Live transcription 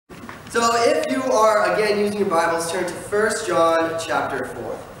So if you are, again, using your Bibles, turn to 1 John chapter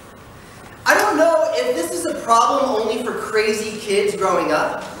 4. I don't know if this is a problem only for crazy kids growing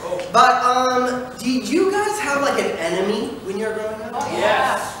up, but did you guys have like an enemy when you were growing up?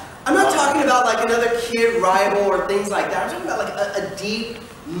 Yes. I'm not talking about like another kid rival or things like that. I'm talking about like a deep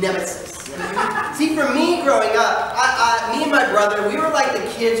nemesis. See, for me growing up, me and my brother, we were like the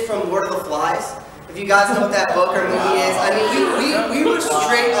kids from Lord of the Flies. If you guys know what that book or movie is, I mean, we were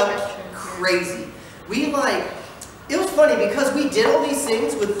straight up crazy. It was funny because we did all these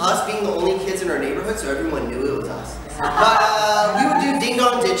things with us being the only kids in our neighborhood, so everyone knew it was us. But we would do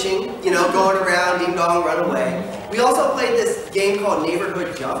ding-dong ditching, you know, going around, ding-dong, run away. We also played this game called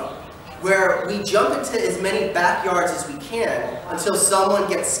Neighborhood Jump, where we jump into as many backyards as we can until someone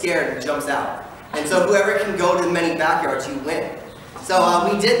gets scared and jumps out. And so whoever can go to as many backyards, you win. So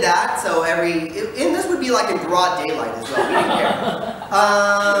we did that, so and this would be like in broad daylight as well,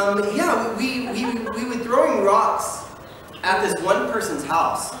 we didn't care. Yeah, we were throwing rocks at this one person's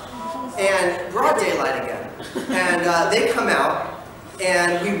house, and broad daylight again. And they come out,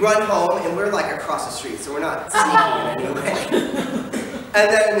 and we run home, and we're like across the street, so we're not sneaking in any way. And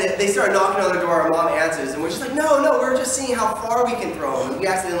then they start knocking on the door, our mom answers, and we're just like, no, we're just seeing how far we can throw them. And we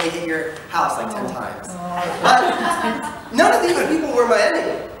accidentally hit your house like 10 times. But none of these people were my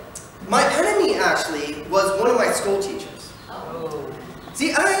enemy. My enemy, actually, was one of my school teachers.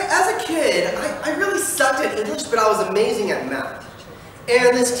 See, as a kid, I really sucked at English, but I was amazing at math.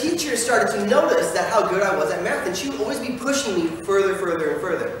 And this teacher started to notice that how good I was at math, and she would always be pushing me further, further, and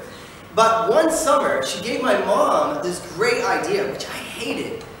further. But one summer, she gave my mom this great idea, which I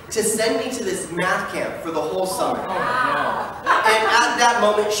hated, to send me to this math camp for the whole summer. And at that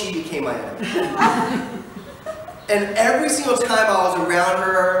moment, she became my enemy. And every single time I was around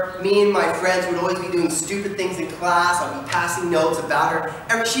her, me and my friends would always be doing stupid things in class. I'd be passing notes about her.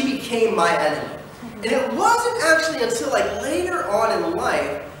 And she became my enemy. And it wasn't actually until like later on in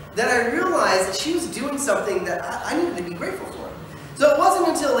life that I realized that she was doing something that I needed to be grateful for. So it wasn't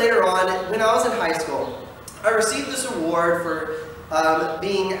until later on, when I was in high school, I received this award for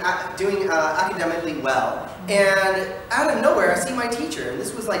doing academically well. And out of nowhere, I see my teacher, and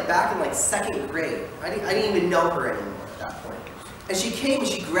this was like back in like 2nd grade. I didn't even know her anymore at that point. And she came and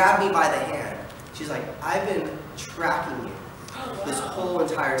she grabbed me by the hand. She's like, I've been tracking you this whole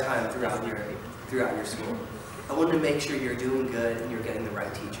entire time throughout your school. I wanted to make sure you're doing good and you're getting the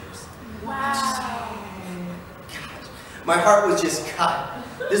right teachers. Wow. My heart was just cut.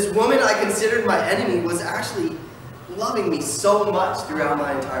 This woman I considered my enemy was actually loving me so much throughout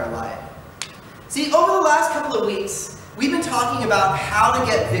my entire life. See, over the last couple of weeks, we've been talking about how to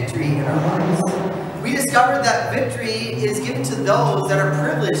get victory in our lives. We discovered that victory is given to those that are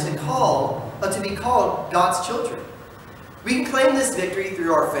privileged to be called God's children. We can claim this victory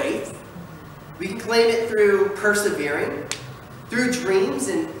through our faith. We can claim it through persevering, through dreams,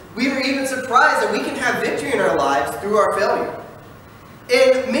 and we were even surprised that we can have victory in our lives through our failure.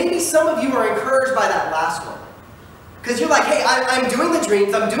 And maybe some of you are encouraged by that last one. Because you're like, hey, I'm doing the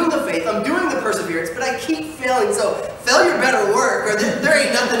dreams, I'm doing the faith, I'm doing the perseverance, but I keep failing, so failure better work, or there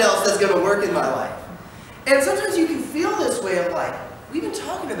ain't nothing else that's going to work in my life. And sometimes you can feel this way of like, we've been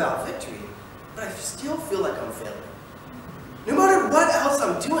talking about victory, but I still feel like I'm failing. No matter what else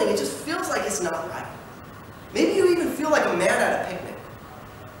I'm doing, it just feels like it's not right. Maybe you even feel like a man at a picnic.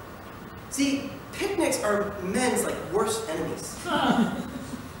 See, picnics are men's like worst enemies.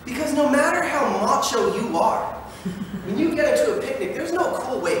 Because no matter how macho you are, when you get into a picnic, there's no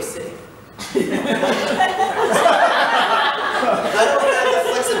cool way of sitting. I don't have the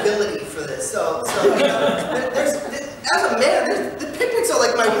flexibility for this, so you know, as a man, the picnics are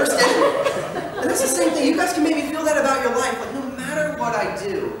like my worst enemy. And that's the same thing. You guys can maybe feel that about your life. Like no matter what I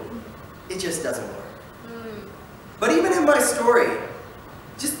do, it just doesn't work. But even in my story,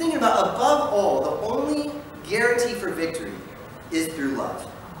 just thinking about above all, the only guarantee for victory is through love.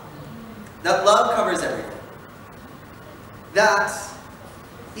 That love covers everything. That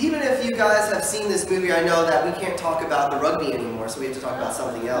even if you guys have seen this movie, I know that we can't talk about the rugby anymore, so we have to talk about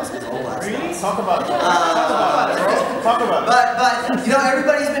something else. Talk about it. Talk about it. Talk about it. But you know,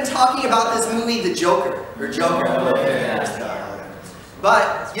 everybody's been talking about this movie, The Joker, or Joker.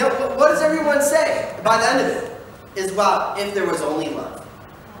 But you know, what does everyone say by the end of it? Is wow, if there was only love,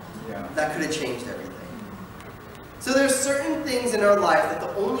 that could have changed everything. So there's certain things in our life that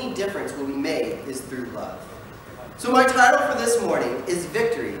the only difference will be made is through love. So my title for this morning is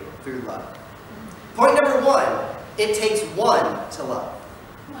Victory Through Love. Point number 1, it takes one to love.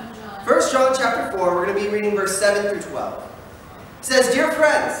 1 John chapter 4, we're going to be reading verse 7 through 12. It says, "Dear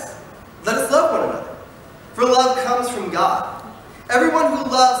friends, let us love one another, for love comes from God. Everyone who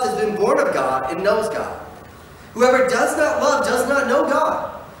loves has been born born of God and knows God. Whoever does not love does not know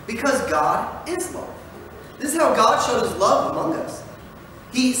God, because God is love. This is how God showed his love among us.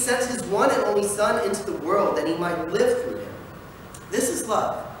 He sent his one and only Son into the world that he might live through him. This is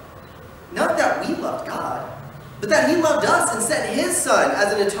love. Not that we loved God, but that he loved us and sent his Son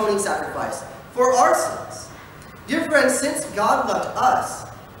as an atoning sacrifice for our sins. Dear friends, since God loved us,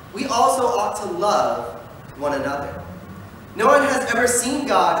 we also ought to love one another. No one has ever seen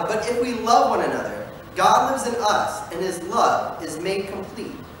God, but if we love one another, God lives in us, and his love is made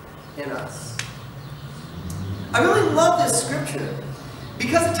complete in us. I really love this scripture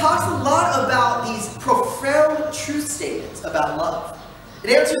because it talks a lot about these profound truth statements about love.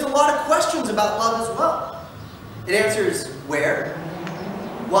 It answers a lot of questions about love as well. It answers where,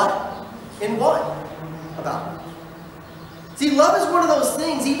 what, and what about love. See, love is one of those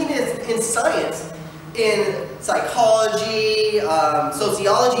things, even in science, in psychology,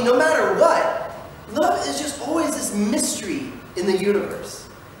 sociology, no matter what, love is just always this mystery in the universe.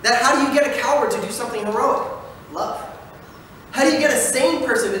 That how do you get a coward to do something heroic? Love. How do you get a sane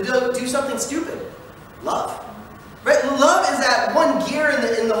person to do something stupid? Love. Right? Love is that one gear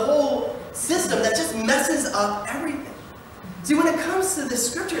in the whole system that just messes up everything. See, when it comes to this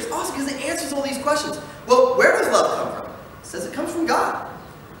scripture, it's awesome because it answers all these questions. Well, where does love come from? It says it comes from God.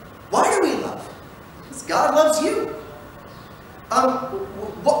 Why do we love? Because God loves you.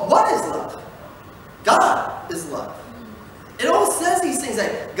 What is love? God is love. It all says these things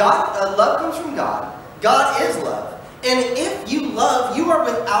that love comes from God. God is love. And if you love, you are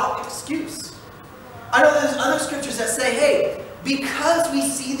without excuse. I know there's other scriptures that say, hey, because we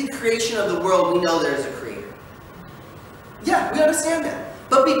see the creation of the world, we know there's a creator. Yeah, we understand that.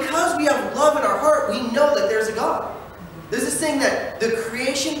 But because we have love in our heart, we know that there's a God. There's this thing that the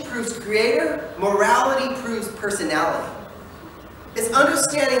creation proves creator, morality proves personality. It's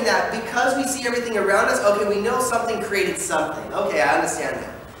understanding that because we see everything around us, okay, we know something created something. Okay, I understand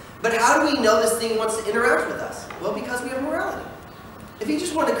that. But how do we know this thing wants to interact with us? Well, because we have morality. If he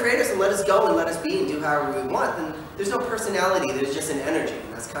just wanted to create us and let us go and let us be and do however we want, then there's no personality, there's just an energy.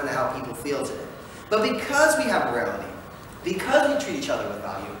 And that's kind of how people feel today. But because we have morality, because we treat each other with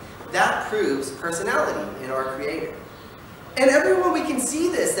value, that proves personality in our Creator. And everyone, we can see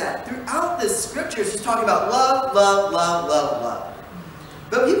this, that throughout this scripture, it's just talking about love, love, love, love, love.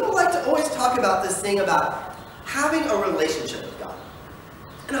 But people like to always talk about this thing about having a relationship with God.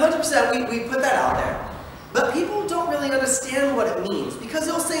 And 100% we put that out there. But people don't really understand what it means, because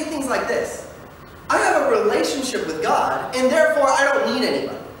they'll say things like this. I have a relationship with God, and therefore I don't need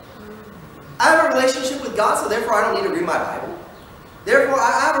anybody. I have a relationship with God, so therefore I don't need to read my Bible. Therefore,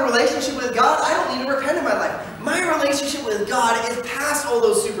 I have a relationship with God, I don't need to repent in my life. My relationship with God is past all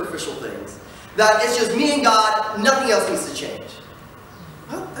those superficial things. That it's just me and God, nothing else needs to change.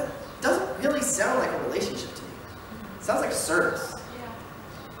 Well, that doesn't really sound like a relationship to me. It sounds like a service.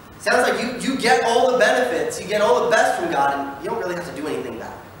 Sounds like you get all the benefits, you get all the best from God, and you don't really have to do anything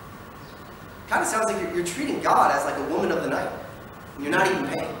back. Kind of sounds like you're treating God as like a woman of the night, and you're not even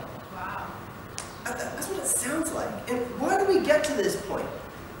paying. Wow. That's what it sounds like. And why do we get to this point?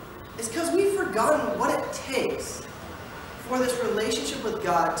 It's because we've forgotten what it takes for this relationship with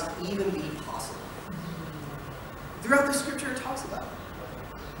God to even be possible. Throughout the scripture, it talks about it.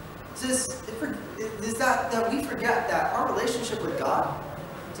 It's that we forget that our relationship with God,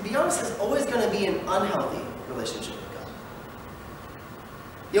 to be honest, is always going to be an unhealthy relationship with God.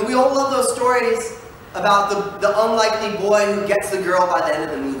 You know, we all love those stories about the unlikely boy who gets the girl by the end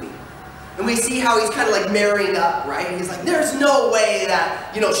of the movie. And we see how he's kind of like marrying up, right? And he's like, there's no way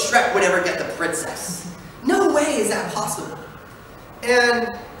that, Shrek would ever get the princess. No way is that possible.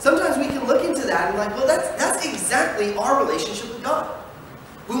 And sometimes we can look into that and like, well, that's exactly our relationship with God.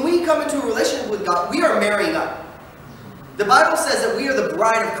 When we come into a relationship with God, we are marrying up. The Bible says that we are the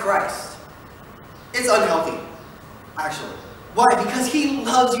bride of Christ. It's unhealthy, actually. Why? Because he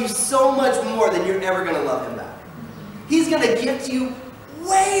loves you so much more than you're ever going to love him back. He's going to gift you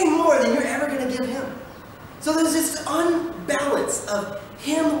way more than you're ever going to give him. So there's this unbalance of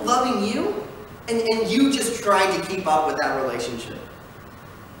him loving you and you just trying to keep up with that relationship.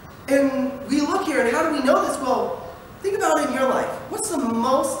 And we look here, and how do we know this? Well, think about it in your life. What's the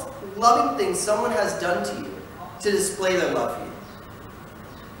most loving thing someone has done to you to display their love for you?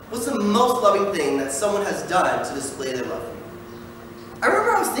 What's the most loving thing that someone has done to display their love for you? I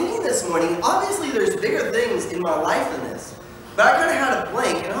remember I was thinking this morning, obviously there's bigger things in my life than this, but I kind of had a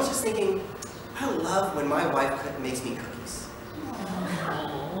blank, and I was just thinking, I love when my wife makes me cookies.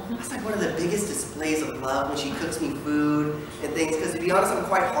 That's like one of the biggest displays of love when she cooks me food and things. Because to be honest, I'm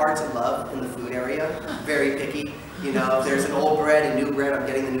quite hard to love in the food area. Very picky. You know, if there's an old bread and new bread, I'm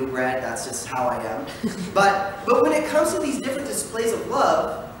getting the new bread. That's just how I am. But when it comes to these different displays of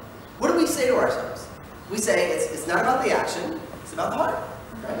love, what do we say to ourselves? We say it's not about the action, it's about the heart.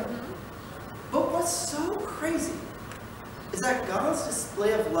 Right? But what's so crazy is that God's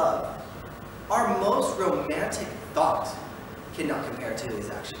display of love, our most romantic thought, cannot compare to his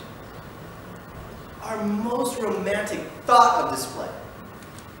action. Our most romantic thought of display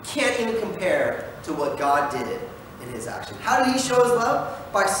can't even compare to what God did in his action. How did he show his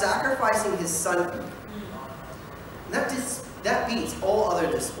love? By sacrificing his son for you. And that beats all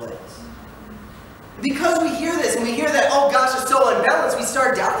other displays. Because we hear this and we hear that, oh gosh, it's so unbalanced, we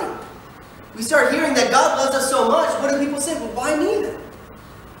start doubting. We start hearing that God loves us so much. What do people say? Well, why me then?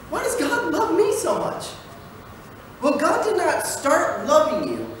 Why does God love me so much? Well, God did not start loving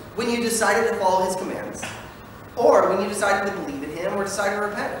you when you decided to follow his commands, or when you decided to believe in him, or decided to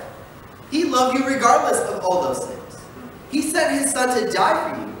repent. He loved you regardless of all those things. He sent his son to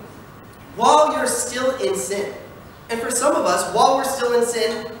die for you while you're still in sin. And for some of us, while we're still in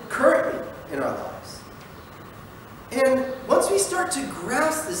sin currently in our lives. And once we start to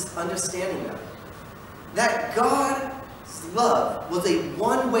grasp this understanding of it, that God's love was a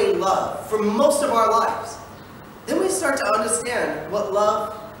one-way love for most of our lives, then we start to understand what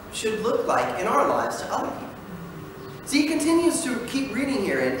love should look like in our lives to other people. So he continues to keep reading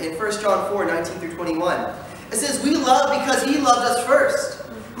here in 1 John 4, 19 through 21. It says, we love because he loved us first.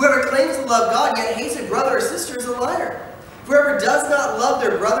 Whoever claims to love God yet hates a brother or sister is a liar. Whoever does not love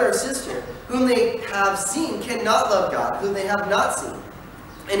their brother or sister whom they have seen cannot love God whom they have not seen.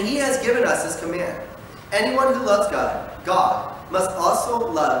 And he has given us this command. Anyone who loves God must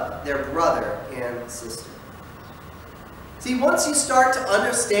also love their brother and sister. See, once you start to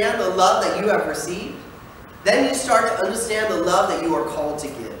understand the love that you have received, then you start to understand the love that you are called to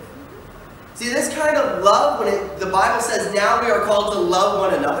give. See, this kind of love, when the Bible says now we are called to love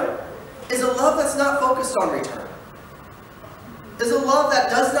one another, is a love that's not focused on return. Is a love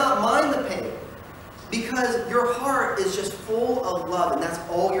that does not mind the pain, because your heart is just full of love, and that's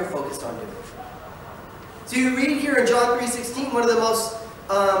all you're focused on doing. So you read here in John 3:16, one of the most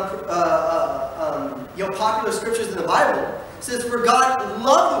popular scriptures in the Bible, says, for God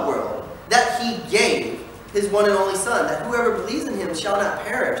loved the world, that he gave his one and only Son, that whoever believes in him shall not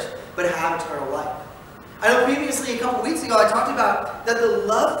perish, but have eternal life. I know previously, a couple weeks ago, I talked about that the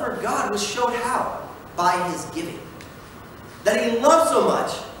love for God was showed how? By his giving. That he loved so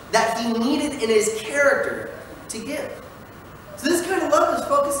much that he needed in his character to give. So this kind of love is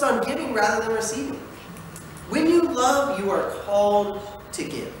focused on giving rather than receiving. When you love, you are called to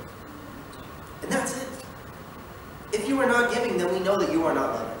give. And that's it. If you are not giving, then we know that you are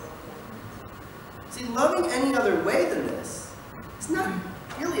not loving. See, loving any other way than this is not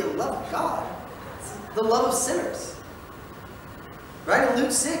really a love of God. It's the love of sinners. Right? In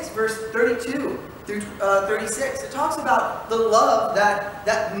Luke 6, verse 32 through 36, it talks about the love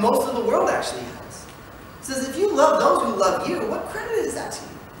that most of the world actually has. It says, if you love those who love you, what credit is that to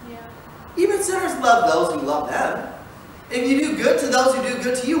you? Yeah. Even sinners love those who love them. If you do good to those who do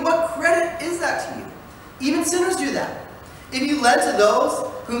good to you, what credit is that to you? Even sinners do that. If you lend to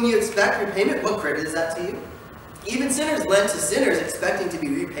those whom you expect repayment, what credit is that to you? Even sinners lend to sinners expecting to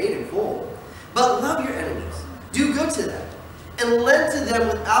be repaid in full. But love your enemies. Do good to them. And lend to them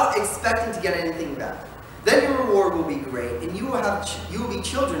without expecting to get anything back. Then your reward will be great, and you will be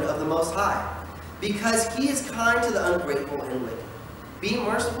children of the Most High, because he is kind to the ungrateful and wicked. Be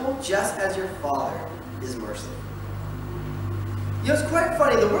merciful just as your Father is merciful. You know, it's quite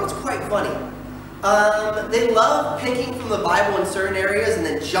funny. The world's quite funny. They love picking from the Bible in certain areas and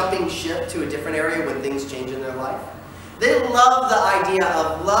then jumping ship to a different area when things change in their life. They love the idea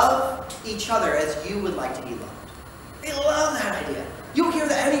of love each other as you would like to be loved. They love that idea. You don't hear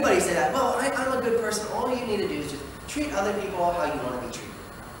that anybody say that. Well, I'm a good person. All you need to do is just treat other people how you want to be treated.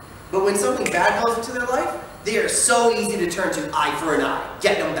 But when something bad goes into their life, they are so easy to turn to eye for an eye.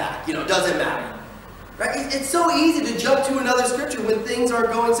 Get them back. You know, doesn't matter. Right? It's so easy to jump to another scripture when things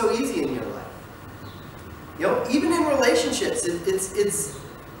aren't going so easy in your life. You know, even in relationships, it's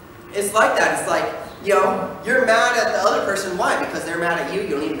like that. It's like, you know, you're mad at the other person. Why? Because they're mad at you. You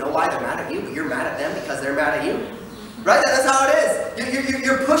don't even know why they're mad at you, but you're mad at them because they're mad at you. Right? That's how it is.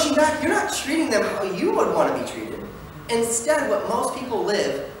 You're pushing back. You're not treating them how you would want to be treated. Instead, what most people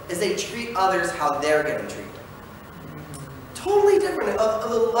live is they treat others how they're getting treated. Totally different of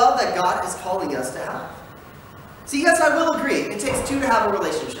the love that God is calling us to have. See, yes, I will agree. It takes two to have a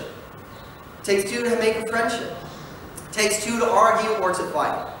relationship. It takes two to make a friendship. It takes two to argue or to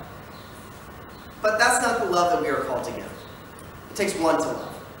fight. But that's not the love that we are called to give. It takes one to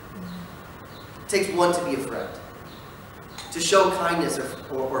love. It takes one to be a friend. To show kindness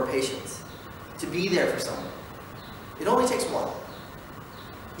or patience. To be there for someone. It only takes one.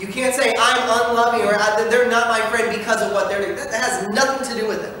 You can't say, I'm unloving or they're not my friend because of what they're doing. That has nothing to do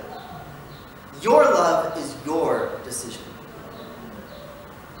with it. Your love is your decision.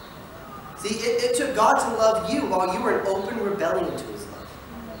 See, it took God to love you while you were in open rebellion to His love.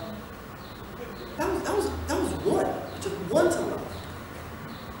 That was one. It took one to love.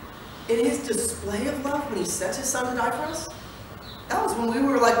 In His display of love, when He sent His Son to die for us, that was when we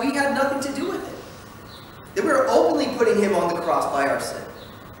were like, we had nothing to do with it. That we were openly putting Him on the cross by our sin.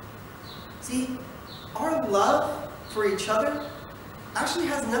 See, our love for each other actually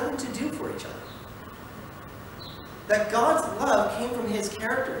has nothing to do for each other. That God's love came from His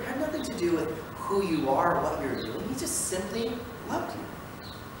character. It had nothing to do with who you are or what you're doing. He just simply loved you.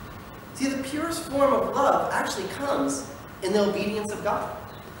 See, the purest form of love actually comes in the obedience of God.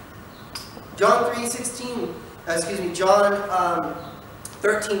 John 13,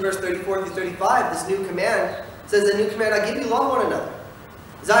 verse 34 through 35, this new command says, a new command, I give you, love one another.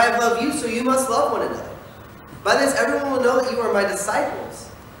 As I have loved you, so you must love one another. By this, everyone will know that you are my disciples,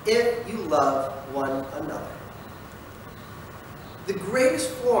 if you love one another. The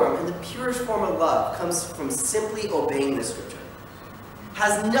greatest form and the purest form of love comes from simply obeying the Scripture.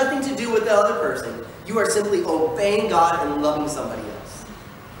 Has nothing to do with the other person. You are simply obeying God and loving somebody else.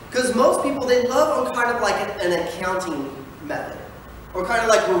 Because most people, they love on kind of like an accounting method. Or kind of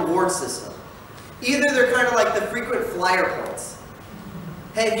like reward system. Either they're kind of like the frequent flyer points.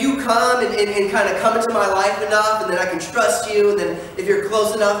 Hey, if you come and kind of come into my life enough, and then I can trust you, and then if you're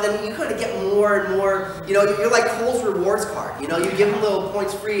close enough, then you kind of get more and more, you're like Kohl's rewards card. You give them little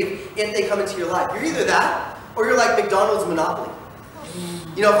points free if they come into your life. You're either that, or you're like McDonald's Monopoly.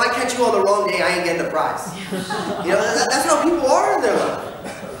 If I catch you on the wrong day, I ain't getting a prize. That's how people are in their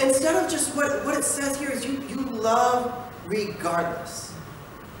life. Instead of just what it says here is you love regardless.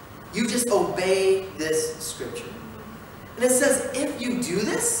 You just obey this Scripture. And it says, if you do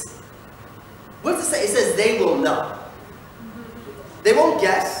this, what does it say? It says they will know. They won't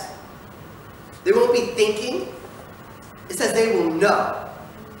guess. They won't be thinking. It says they will know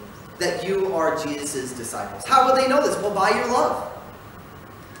that you are Jesus' disciples. How will they know this? Well, by your love.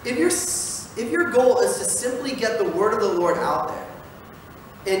 If your goal is to simply get the word of the Lord out there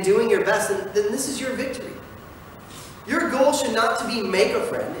and doing your best, then this is your victory. Your goal should not to be make a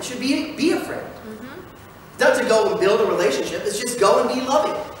friend. It should be a friend. Not to go and build a relationship. It's just go and be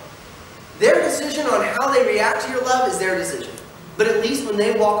loving. Their decision on how they react to your love is their decision. But at least when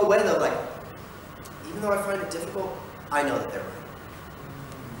they walk away, they're like, even though I find it difficult, I know that they're right.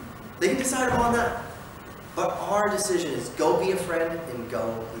 They can decide upon that. But our decision is go be a friend and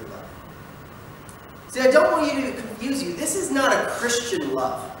go be loving. See, I don't want you to confuse you. This is not a Christian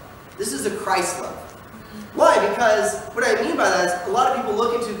love. This is a Christ love. Why? Because what I mean by that is a lot of people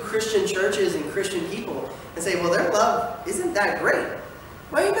look into Christian churches and Christian people and say, well, their love isn't that great.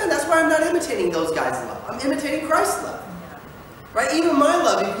 Well, amen. That's why I'm not imitating those guys' love. I'm imitating Christ's love. Right? Even my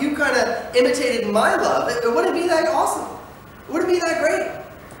love, if you kind of imitated my love, it wouldn't be that awesome. It wouldn't be that great.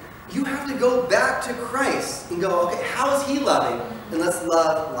 You have to go back to Christ and go, okay, how is He loving? And let's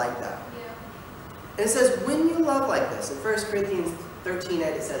love like that. And it says, when you love like this, in 1 Corinthians 13:8,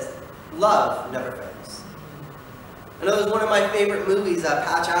 it says, love never fails. I know there's one of my favorite movies,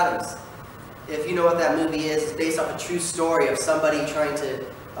 Patch Adams. If you know what that movie is, it's based off a true story of somebody trying to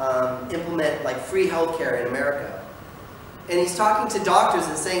implement like free healthcare in America. And he's talking to doctors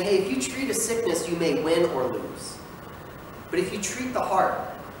and saying, hey, if you treat a sickness, you may win or lose. But if you treat the heart,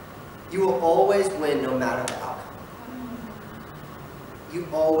 you will always win no matter the outcome. You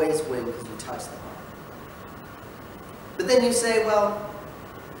always win because you touch the heart. But then you say, well,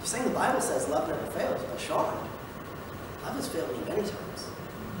 you're saying the Bible says love never fails. But Sean, love has failed me many times.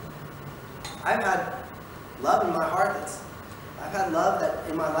 I've had love in my heart I've had love that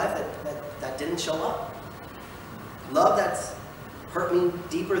in my life that didn't show up. Love that's hurt me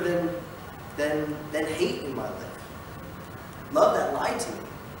deeper than hate in my life. Love that lied to me.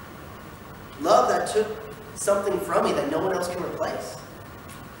 Love that took something from me that no one else can replace.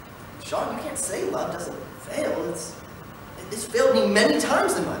 Sean, you can't say love doesn't fail. It's failed me many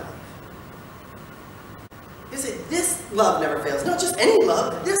times in my life. You say, this love never fails. Not just any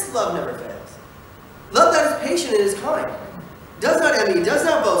love, this love never fails. Love that is patient and is kind. Does not envy, does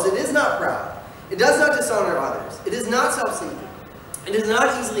not boast, it is not proud. It does not dishonor others. It is not self-seeking. It is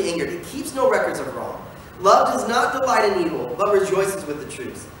not easily angered. It keeps no records of wrong. Love does not delight in evil, but rejoices with the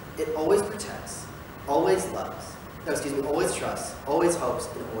truth. It always protects, always loves, always trusts, always hopes,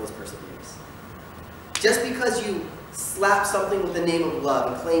 and always perseveres. Just because you slap something with the name of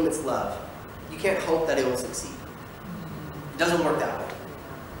love and claim it's love, you can't hope that it will succeed. It doesn't work that way.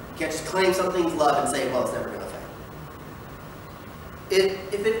 You can't just claim something's love and say, well, it's never going to fail.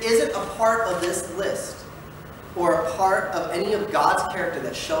 If it isn't a part of this list, or a part of any of God's character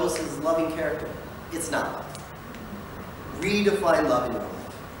that shows his loving character, it's not love. Redefine love in your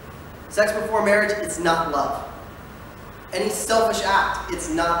life. Sex before marriage, it's not love. Any selfish act, it's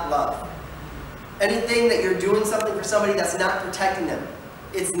not love. Anything that you're doing something for somebody that's not protecting them,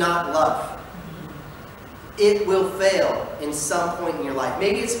 it's not love. It will fail in some point in your life.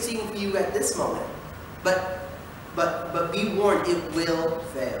 Maybe it's succeeding for you at this moment, but be warned, it will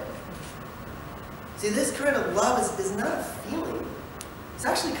fail. See, this kind of love is not a feeling. It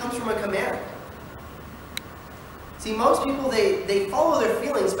actually comes from a command. See, most people, they follow their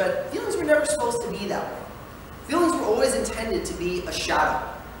feelings, but feelings were never supposed to be that way. Feelings were always intended to be a shadow.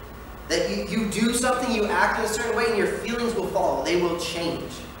 That you do something, you act in a certain way, and your feelings will follow. They will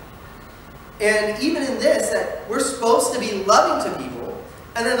change. And even in this, that we're supposed to be loving to people,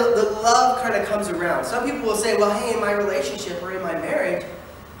 and then the love kind of comes around. Some people will say, well, hey, in my relationship or in my marriage,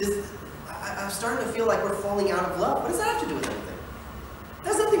 I'm starting to feel like we're falling out of love. What does that have to do with anything? It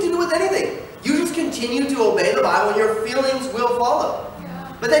has nothing to do with anything. You just continue to obey the Bible and your feelings will follow.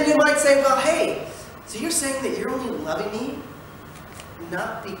 Yeah. But then you might say, well, hey, so you're saying that you're only loving me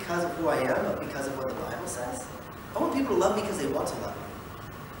not because of who I am, but because of what the Bible says? I want people to love me because they want to love me.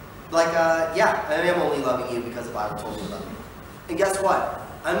 Like, yeah, I am only loving you because the Bible told me to love you. And guess what?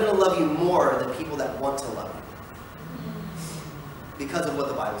 I'm going to love you more than people that want to love you. Because of what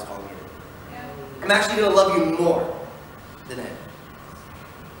the Bible's calling me to do. I'm actually going to love you more than it.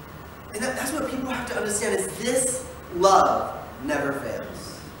 And that's what people have to understand, is this love never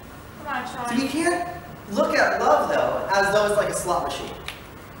fails. Come on, Sean. So you can't look at love, though, as though it's like a slot machine.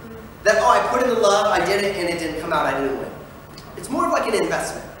 That, oh, I put in the love, I did it, and it didn't come out, I didn't win. It's more of like an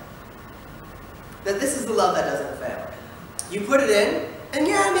investment. That this is the love that doesn't fail. You put it in, and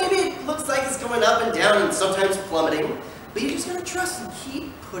yeah, maybe it looks like it's going up and down and sometimes plummeting, but you just got to trust and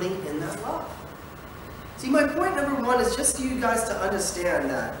keep putting in that love. See, my point number one is just for you guys to understand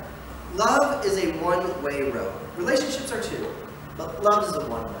that love is a one-way road. Relationships are two, but love is a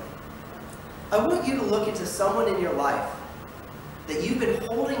one-way. I want you to look into someone in your life that you've been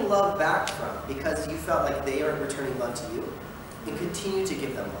holding love back from because you felt like they aren't returning love to you, and continue to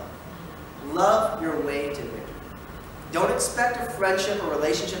give them love. Love your way to victory. Don't expect a friendship or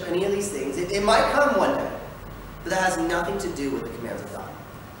relationship, any of these things. It might come one day, but that has nothing to do with the commands of God.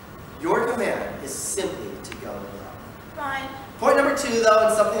 Your command is simply to go in love. Fine. Point number two, though,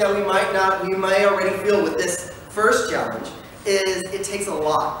 and something that we may already feel with this first challenge, is it takes a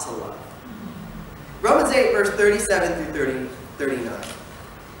lot to love. Romans 8, verse 37 through 39.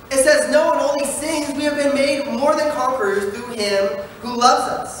 It says, no, in all these things we have been made more than conquerors through him who loves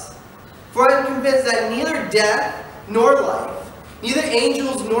us. For I am convinced that neither death nor life, neither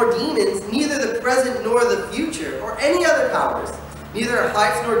angels nor demons, neither the present nor the future, or any other powers, neither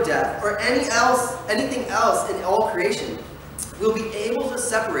heights nor depth, or anything else in all creation, will be able to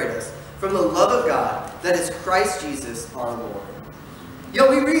separate us from the love of God that is Christ Jesus our Lord. You know,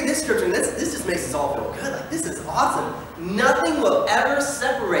 we read this scripture, and this just makes us all feel good. Like, this is awesome. Nothing will ever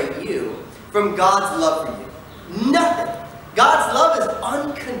separate you from God's love for you. Nothing. God's love is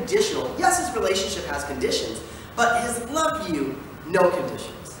unconditional. Yes, his relationship has conditions, but his love for you, no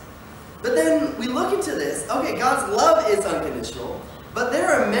conditions. But then we look into this. Okay, God's love is unconditional, but there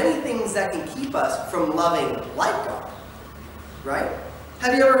are many things that can keep us from loving like God. Right?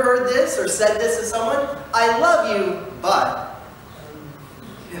 Have you ever heard this or said this to someone? I love you, but...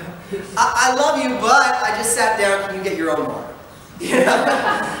 I love you, but I just sat down. Can you get your own water? You know?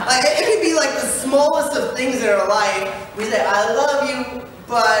 Like, it can be like the smallest of things in our life. We say, I love you,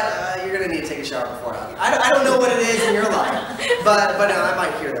 but you're going to need to take a shower before I don't know what it is in your life, but I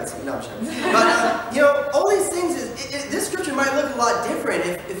might hear that. No, I'm sure. But, you know, all these things, this scripture might look a lot different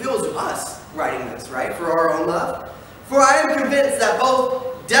if it was us writing this, right, for our own love. For I am convinced that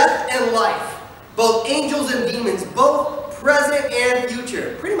both death and life, both angels and demons, both present and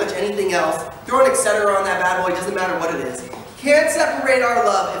future, pretty much anything else, throw an etc. on that bad boy, doesn't matter what it is, can't separate our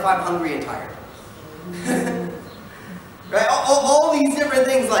love if I'm hungry and tired. Right? All these different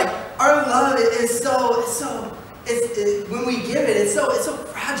things, like, our love is when we give it, it's so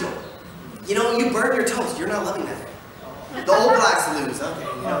fragile. You know, you burn your toast, you're not loving that thing. The old blacks lose, okay,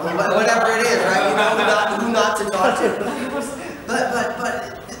 you know, whatever it is, right? You know who not to talk to. But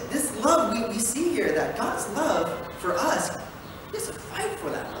this love, we see here that God's love for us, he has to fight for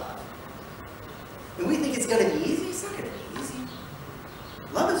that love. And we think it's going to be easy. It's not going to be easy.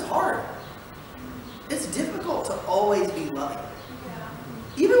 Love is hard. It's difficult to always be loving.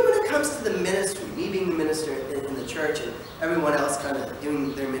 Even when it comes to the ministry, me being the minister in the church and everyone else kind of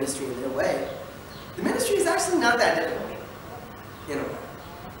doing their ministry in their way, the ministry is actually not that difficult, in a way.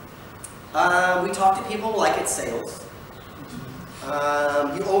 We talk to people like it's sales.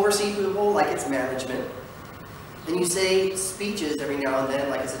 You oversee people like it's management. And you say speeches every now and then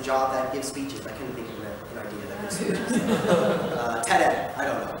like it's a job that gives speeches. I couldn't think of an idea that gives speeches. TED, I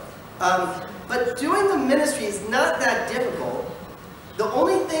don't know. But doing the ministry is not that difficult. The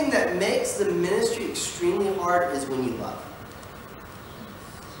only thing that makes the ministry extremely hard is when you love.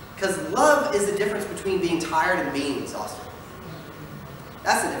 Because love is the difference between being tired and being exhausted.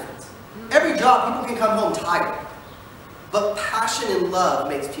 That's the difference. Every job, people can come home tired. But passion and love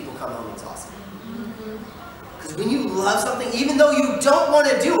makes people come home exhausted. Because when you love something, even though you don't want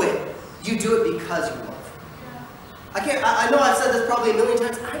to do it, you do it because you love. I know I've said this probably a million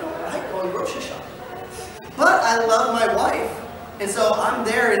times, I don't like going grocery shopping. But I love my wife. And so I'm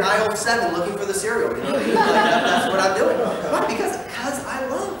there in aisle 7 looking for the cereal. You know? That's what I'm doing. Why? Because I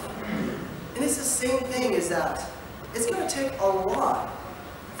love. And it's the same thing as that. It's going to take a lot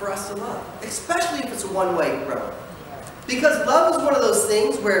for us to love. Especially if it's a one-way road. Because love is one of those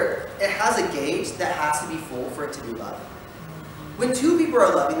things where it has a gauge that has to be full for it to be love. When two people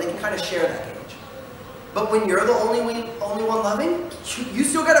are loving, they can kind of share that gauge. But when you're the only one loving, you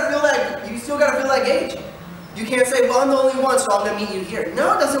still got to feel that. You still got to feel that gauge. You can't say, well, I'm the only one, so I'm going to meet you here.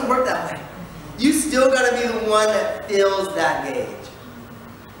 No, it doesn't work that way. You still got to be the one that fills that gauge.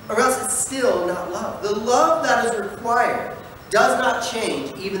 Or else it's still not love. The love that is required does not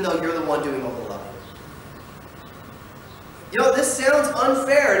change even though you're the one doing all the loving. You know, this sounds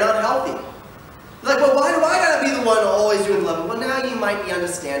unfair and unhealthy. Like, well, why do I got to be the one always doing the loving? Well, now you might be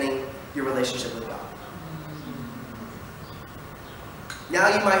understanding your relationship with God. Now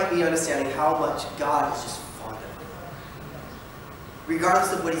you might be understanding how much God is just fond of you.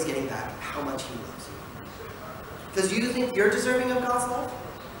 Regardless of what he's getting back, how much he loves you. Because you think you're deserving of God's love?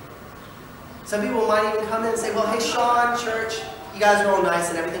 Some people might even come in and say, well, hey, Sean, church, you guys are all nice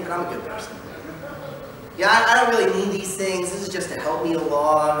and everything, but I'm a good person. Yeah, I don't really need these things. This is just to help me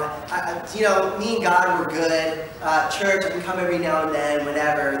along. You know, me and God, we're good. Church, I can come every now and then,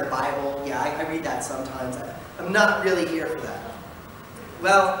 whenever. The Bible, yeah, I read that sometimes. I'm not really here for that.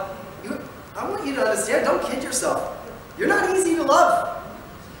 Well, I want you to understand, don't kid yourself. You're not easy to love.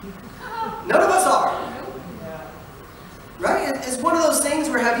 None of us are. Right? It's one of those things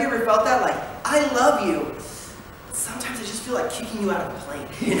where, have you ever felt that? Like, I love you. But sometimes I just feel like kicking you out of the plane.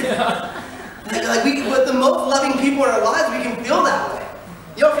 You know? Like with the most loving people in our lives, we can feel that way.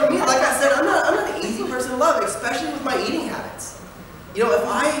 You know, for me, like I said, I'm not an easy person to love, especially with my eating habits. You know, if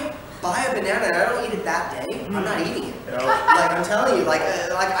I buy a banana and I don't eat it that day, I'm not eating it. You know? Like I'm telling you, like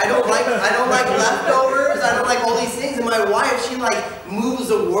I don't like leftovers. I don't like all these things. And my wife, she like moves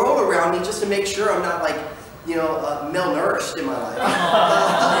the world around me just to make sure I'm not like, you know, malnourished in my life.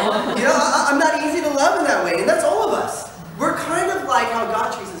 You know, I'm not easy to love in that way, and that's all of us. We're kind of like how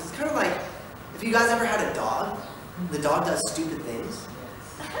God treats us. It's kind of like if you guys ever had a dog. The dog does stupid things.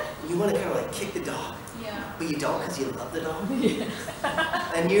 You want to kind of like kick the dog. Yeah. But you don't because you love the dog. Yeah.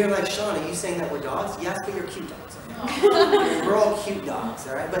 And you're like, Sean, are you saying that we're dogs? Yes, but you're cute dogs. Okay? We're all cute dogs,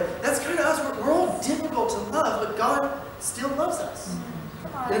 all right? But that's kind of us. We're all difficult to love, but God still loves us.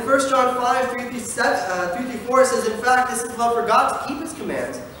 In 1 John 5, 3-4, it says, in fact, this is love for God, to keep his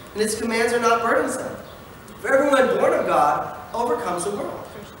commands, and his commands are not burdensome. For everyone born of God overcomes the world.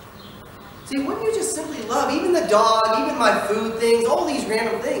 See, wouldn't you just simply love, even the dog, even my food things, all these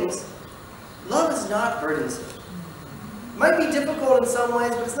random things? Love is not burdensome. It might be difficult in some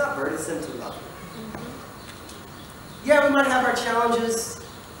ways, but it's not burdensome to love. Yeah, we might have our challenges.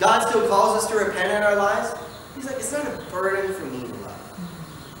 God still calls us to repent in our lives. He's like, it's not a burden for me to love.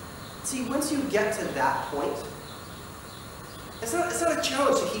 See, once you get to that point, it's not a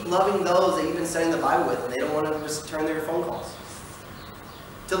challenge to keep loving those that you've been studying the Bible with and they don't want to return their phone calls.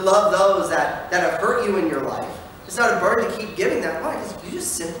 To love those that have hurt you in your life. It's not a burden to keep giving that. Why? Because you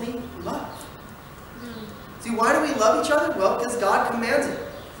just simply love. See, why do we love each other? Well, because God commands it.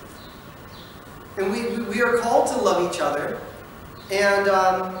 And we are called to love each other. And,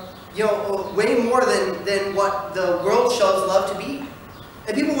 you know, way more than what the world shows love to be.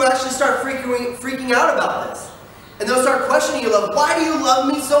 And people will actually start freaking out about this. And they'll start questioning your love. Why do you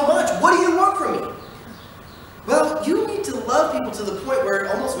love me so much? What do you want from me? Well, you need to love people to the point where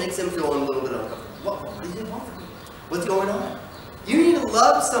it almost makes them feel a little bit uncomfortable. What do you want from me? What's going on? You need to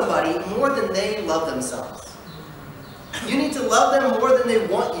love somebody more than they love themselves. You need to love them more than they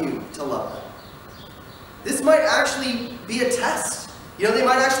want you to love them. This might actually be a test. You know, they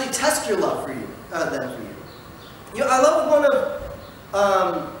might actually test your love for you, them for you. You know, I love one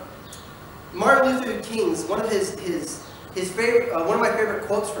of Martin Luther King's, one of his favorite, one of my favorite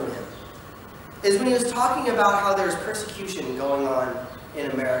quotes from him, is when he was talking about how there's persecution going on in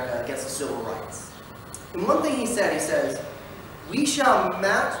America against the civil rights. And one thing he says, "We shall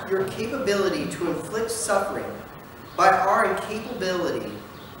match your capability to inflict suffering by our capability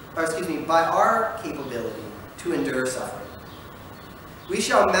to endure suffering." We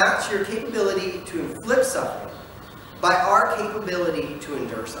shall match your capability to inflict suffering by our capability to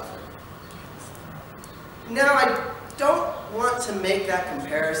endure suffering. Now, I don't want to make that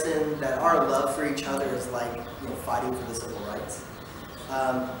comparison that our love for each other is like, you know, fighting for the civil rights.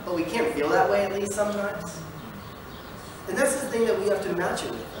 But we can't feel that way, at least sometimes. And that's the thing that we have to match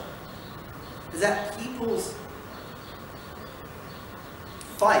it with, is that people's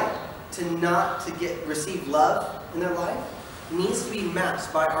fight to receive love in their life needs to be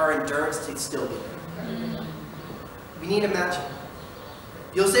matched by our endurance to still be there. We need to match it.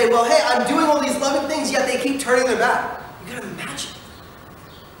 You'll say, well, hey, I'm doing all these loving things, yet they keep turning their back. You gotta match it.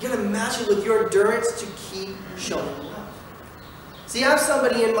 You gotta match it with your endurance to keep showing love. See, I have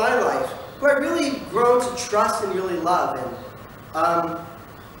somebody in my life who I really grown to trust and really love. And,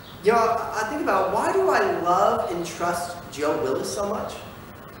 you know, I think about, why do I love and trust Joe Willis so much?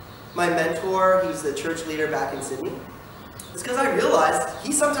 My mentor, he's the church leader back in Sydney. It's because I realized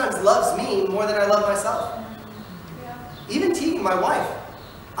he sometimes loves me more than I love myself. Yeah. Even Tegan, my wife,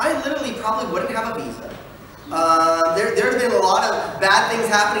 I literally probably wouldn't have a visa. There's been a lot of bad things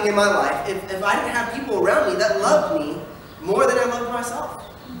happening in my life if I didn't have people around me that loved me more than I loved myself.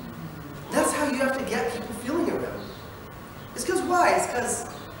 That's how you have to get people feeling around you. It's because why? It's because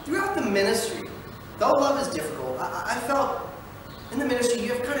throughout the ministry, though love is difficult, I felt in the ministry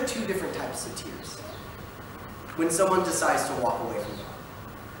you have kind of two different types of tears when someone decides to walk away from God.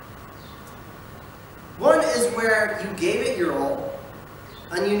 One is where you gave it your all,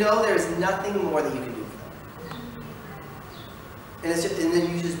 and you know there's nothing more that you can do for them. And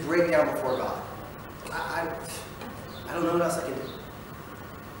then you just break down before God. I don't know what else I can do.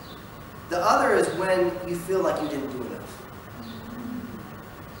 The other is when you feel like you didn't do enough.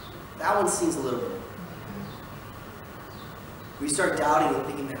 That one seems a little bit. We start doubting and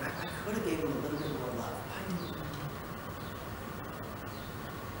thinking, man, I could have given him a little bit more love.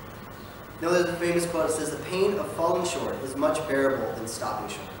 You know, there's a famous quote that says, "The pain of falling short is much bearable than stopping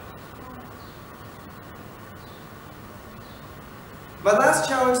short." My last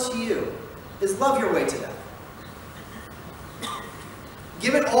challenge to you is love your way to death.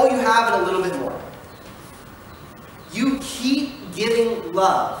 Give it all you have and a little bit more. You keep giving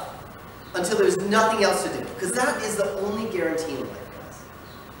love until there's nothing else to do, because that is the only guarantee in life, guys.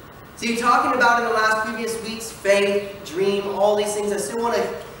 So you're talking about in the last previous weeks, faith, dream, all these things. I still want to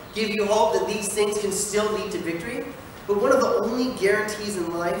give you hope that these things can still lead to victory. But one of the only guarantees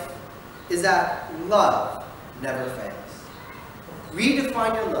in life is that love never fails.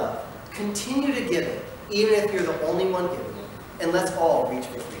 Redefine your love. Continue to give it, even if you're the only one giving it. And let's all reach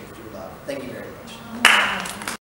victory.